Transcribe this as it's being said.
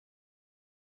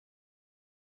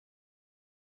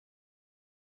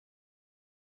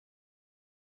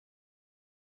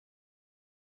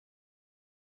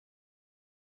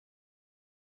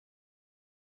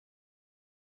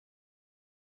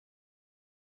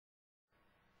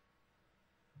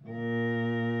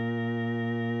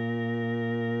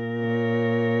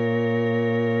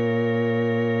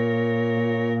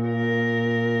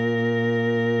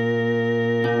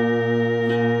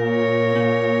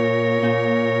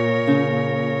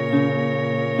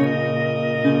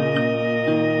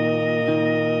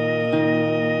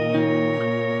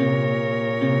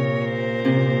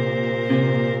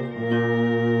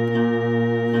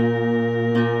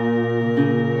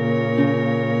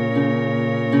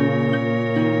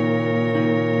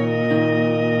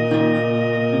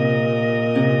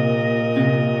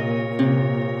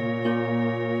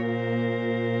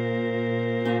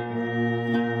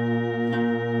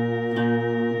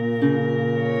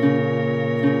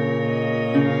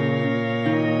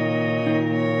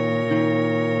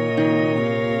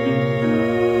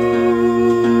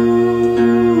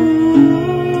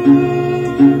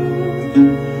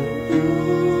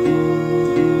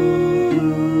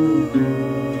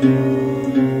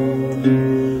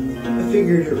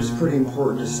pretty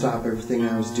important to stop everything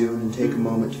I was doing and take a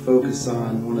moment to focus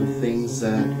on one of the things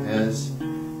that has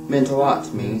meant a lot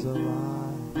to me.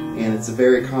 And it's a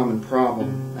very common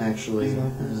problem, actually,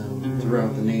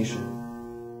 throughout the nation.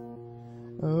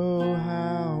 Oh,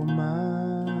 how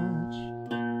much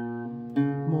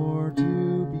more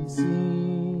to be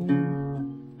seen,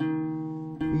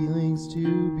 feelings to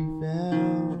be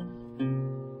felt.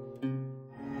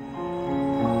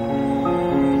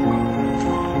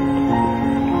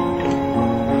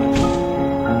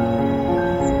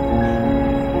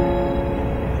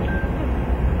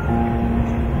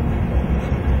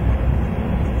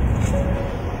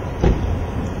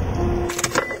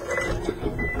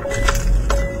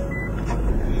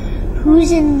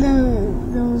 Who's in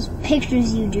those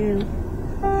pictures you drew?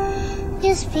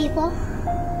 Just people.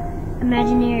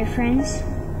 Imaginary friends?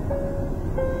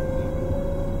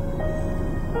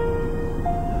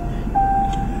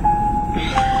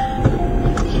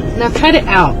 Now cut it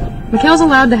out. Mikhail's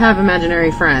allowed to have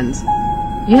imaginary friends.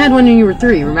 You had one when you were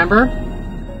 3, remember?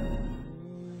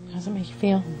 How does it make you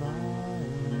feel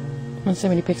when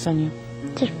somebody picks on you?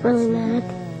 Just really mad.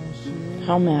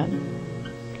 How mad?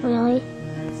 Really?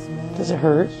 Does it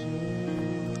hurt?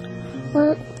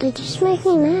 Well, they just make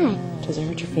me mad. Does it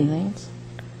hurt your feelings?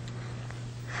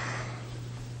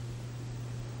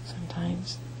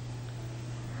 Sometimes.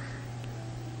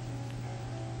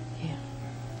 Yeah.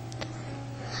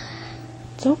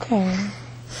 It's okay.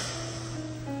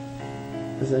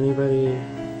 Does anybody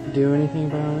do anything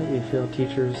about it? You feel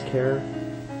teachers care?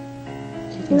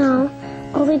 No.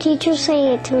 All the teachers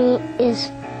say it to me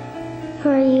is, who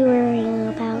are you worrying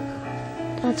about?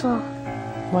 That's all.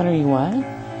 What are you what?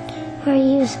 Who are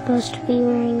you supposed to be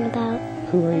worrying about?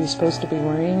 Who are you supposed to be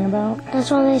worrying about?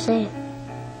 That's all they say.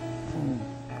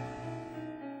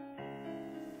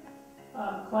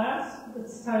 Class,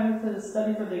 it's time to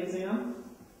study for the exam.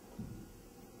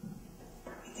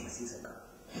 He thinks he's a girl.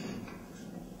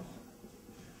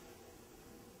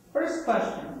 First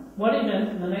question. What event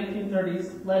in the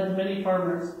 1930s led to many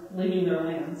farmers leaving their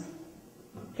lands?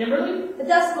 Kimberly? The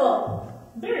Dust Bowl.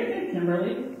 Very good,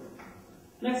 Kimberly.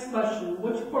 Next question.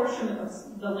 Which portion of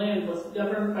the land was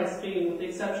governed by Spain with the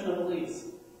exception of Belize?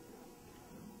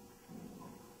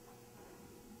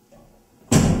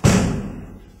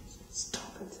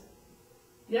 Stop it.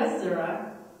 Yes,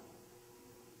 Zerah.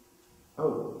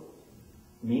 Oh,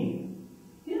 me?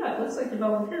 Yeah, it looks like you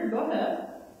volunteered. Go ahead.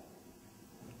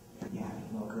 Yeah,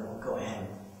 little girl, go ahead.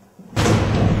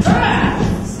 Zerah!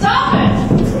 Stop it!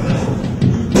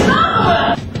 Get off of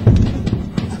it!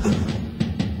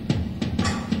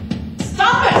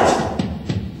 Stop it!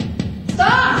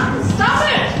 Stop! Stop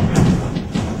it!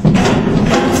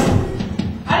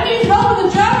 I need help with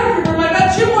the geography room. I got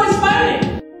 2 boys fighting.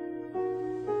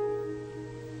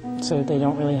 So they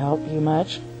don't really help you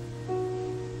much?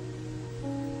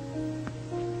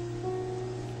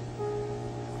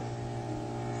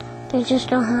 They just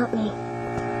don't help me.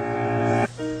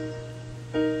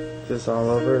 Is this all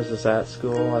over? Is this at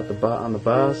school, at the on the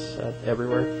bus,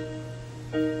 everywhere?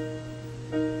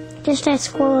 Just at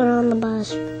school and on the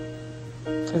bus.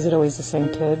 Is it always the same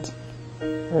kids?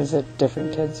 Or is it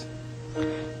different kids?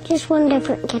 Just one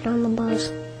different kid on the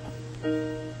bus.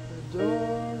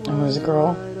 And it was a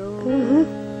girl? Mm-hmm.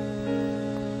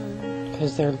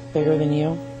 Because they're bigger than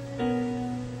you?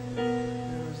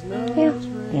 Yeah.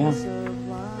 Yeah.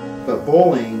 But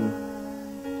bullying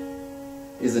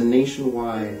is a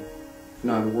nationwide, if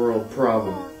not a world,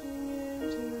 problem.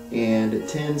 And it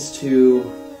tends to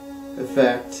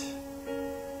affect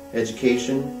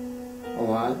education a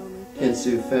lot. It tends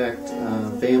to affect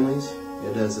families.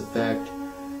 It does affect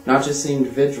not just the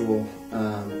individual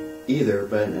either,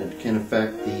 but it can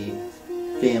affect the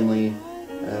family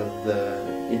of the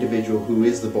individual who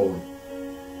is the bully.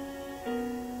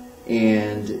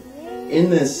 And in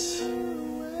this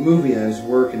movie I was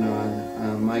working on,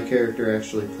 my character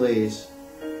actually plays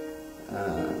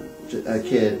a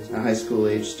kid, a high school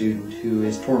age student who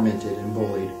is tormented and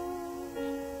bullied.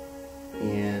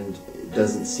 And it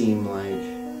doesn't seem like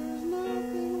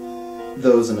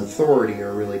those in authority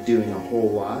are really doing a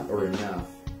whole lot or enough.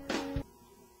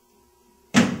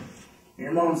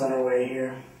 Your mom's on her way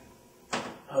here.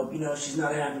 Hope you know she's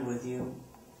not happy with you.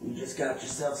 You just got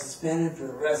yourself suspended for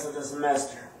the rest of the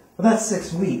semester. Well, that's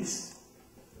 6 weeks.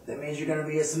 That means you're going to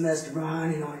be a semester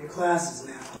behind in all your classes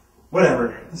now.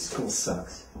 Whatever. This school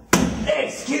sucks.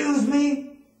 Excuse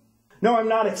me? No, I'm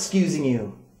not excusing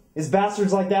you. It's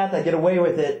bastards like that get away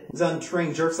with it. It's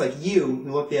untrained jerks like you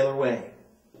who look the other way.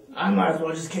 I might as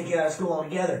well just kick you out of school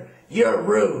altogether. You're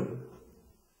rude.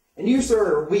 And you, sir,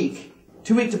 are weak.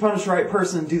 Too weak to punish the right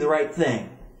person and do the right thing.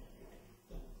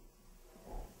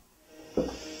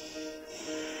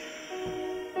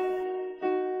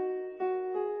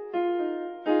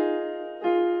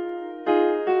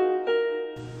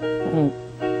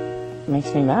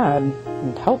 makes me mad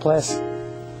and helpless.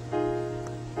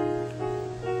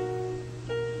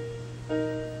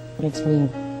 Makes me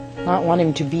not want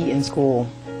him to be in school.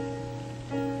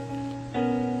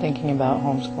 Thinking about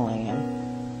homeschooling him.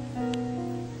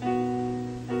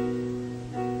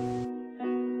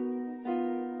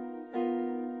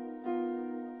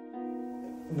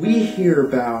 We hear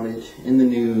about it in the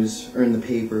news or in the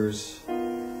papers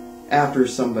after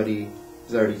somebody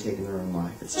has already taken their own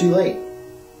life. It's too late.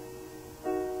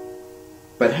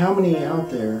 But how many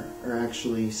out there are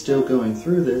actually still going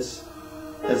through this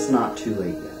that's not too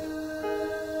late yet?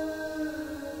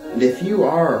 And if you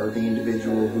are the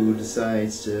individual who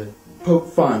decides to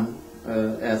poke fun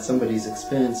at somebody's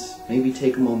expense, maybe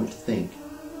take a moment to think.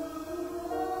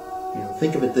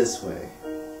 Think of it this way.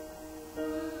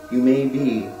 You may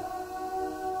be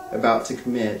about to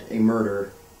commit a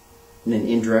murder in an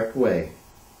indirect way,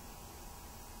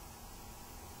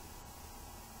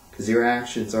 because your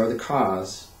actions are the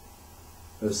cause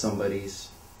of somebody's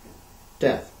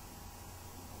death.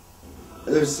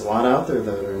 There's a lot out there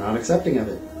that are not accepting of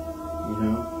it.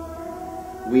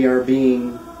 We are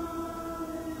being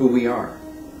who we are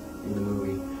in the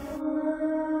movie.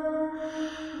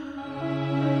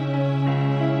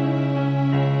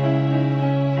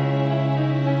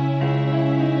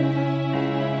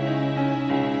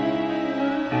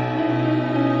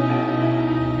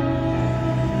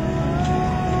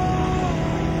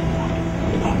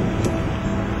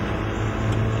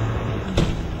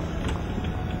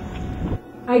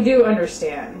 I do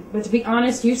understand, but to be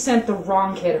honest, you sent the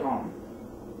wrong kid home.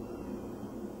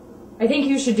 I think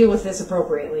you should deal with this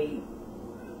appropriately.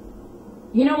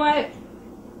 You know what?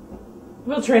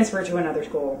 We'll transfer to another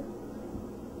school.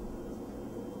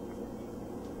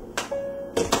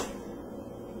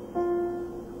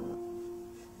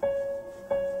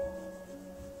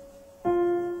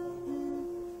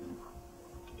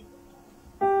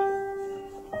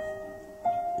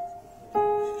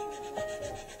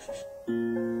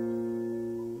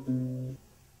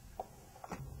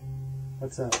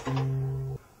 What's up?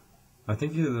 I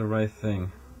think you did the right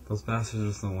thing. Those bastards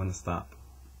just don't want to stop.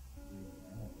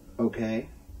 Okay.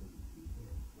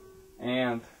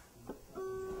 And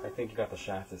I think you got the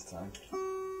shaft this time.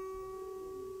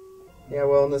 Yeah,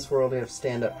 well, in this world you have to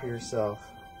stand up for yourself.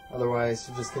 Otherwise,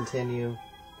 you just continue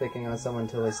picking on someone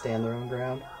until they stand their own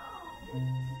ground.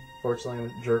 Fortunately,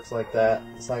 with jerks like that,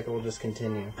 the cycle will just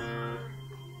continue.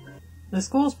 The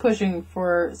school's pushing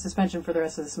for suspension for the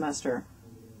rest of the semester.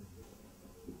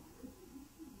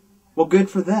 Well, good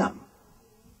for them.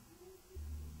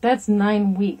 That's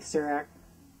 9 weeks, Zurek.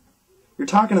 You're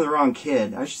talking to the wrong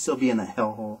kid. I should still be in the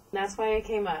hellhole. That's why I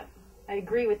came up. I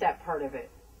agree with that part of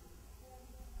it.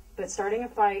 But starting a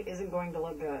fight isn't going to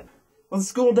look good. Well, the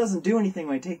school doesn't do anything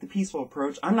when I take the peaceful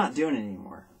approach. I'm not doing it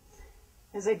anymore.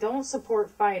 As I don't support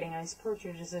fighting, I support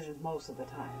your decisions most of the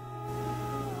time.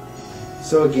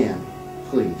 So again,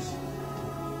 please,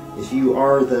 if you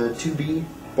are the to-be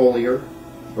bullier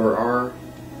or are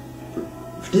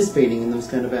participating in those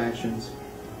kind of actions,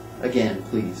 again,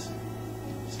 please,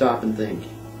 stop and think.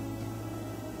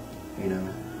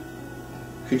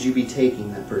 Could you be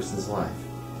taking that person's life?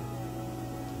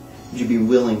 Would you be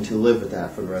willing to live with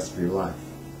that for the rest of your life?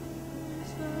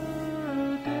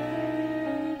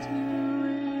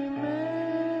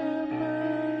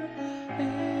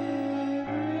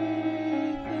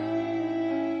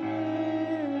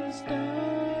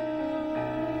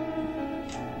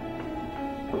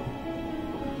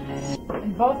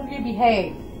 And both of you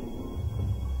behave.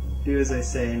 Do as I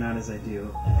say, not as I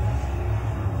do.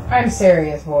 I'm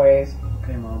serious, boys.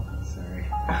 Okay, Mom. Sorry.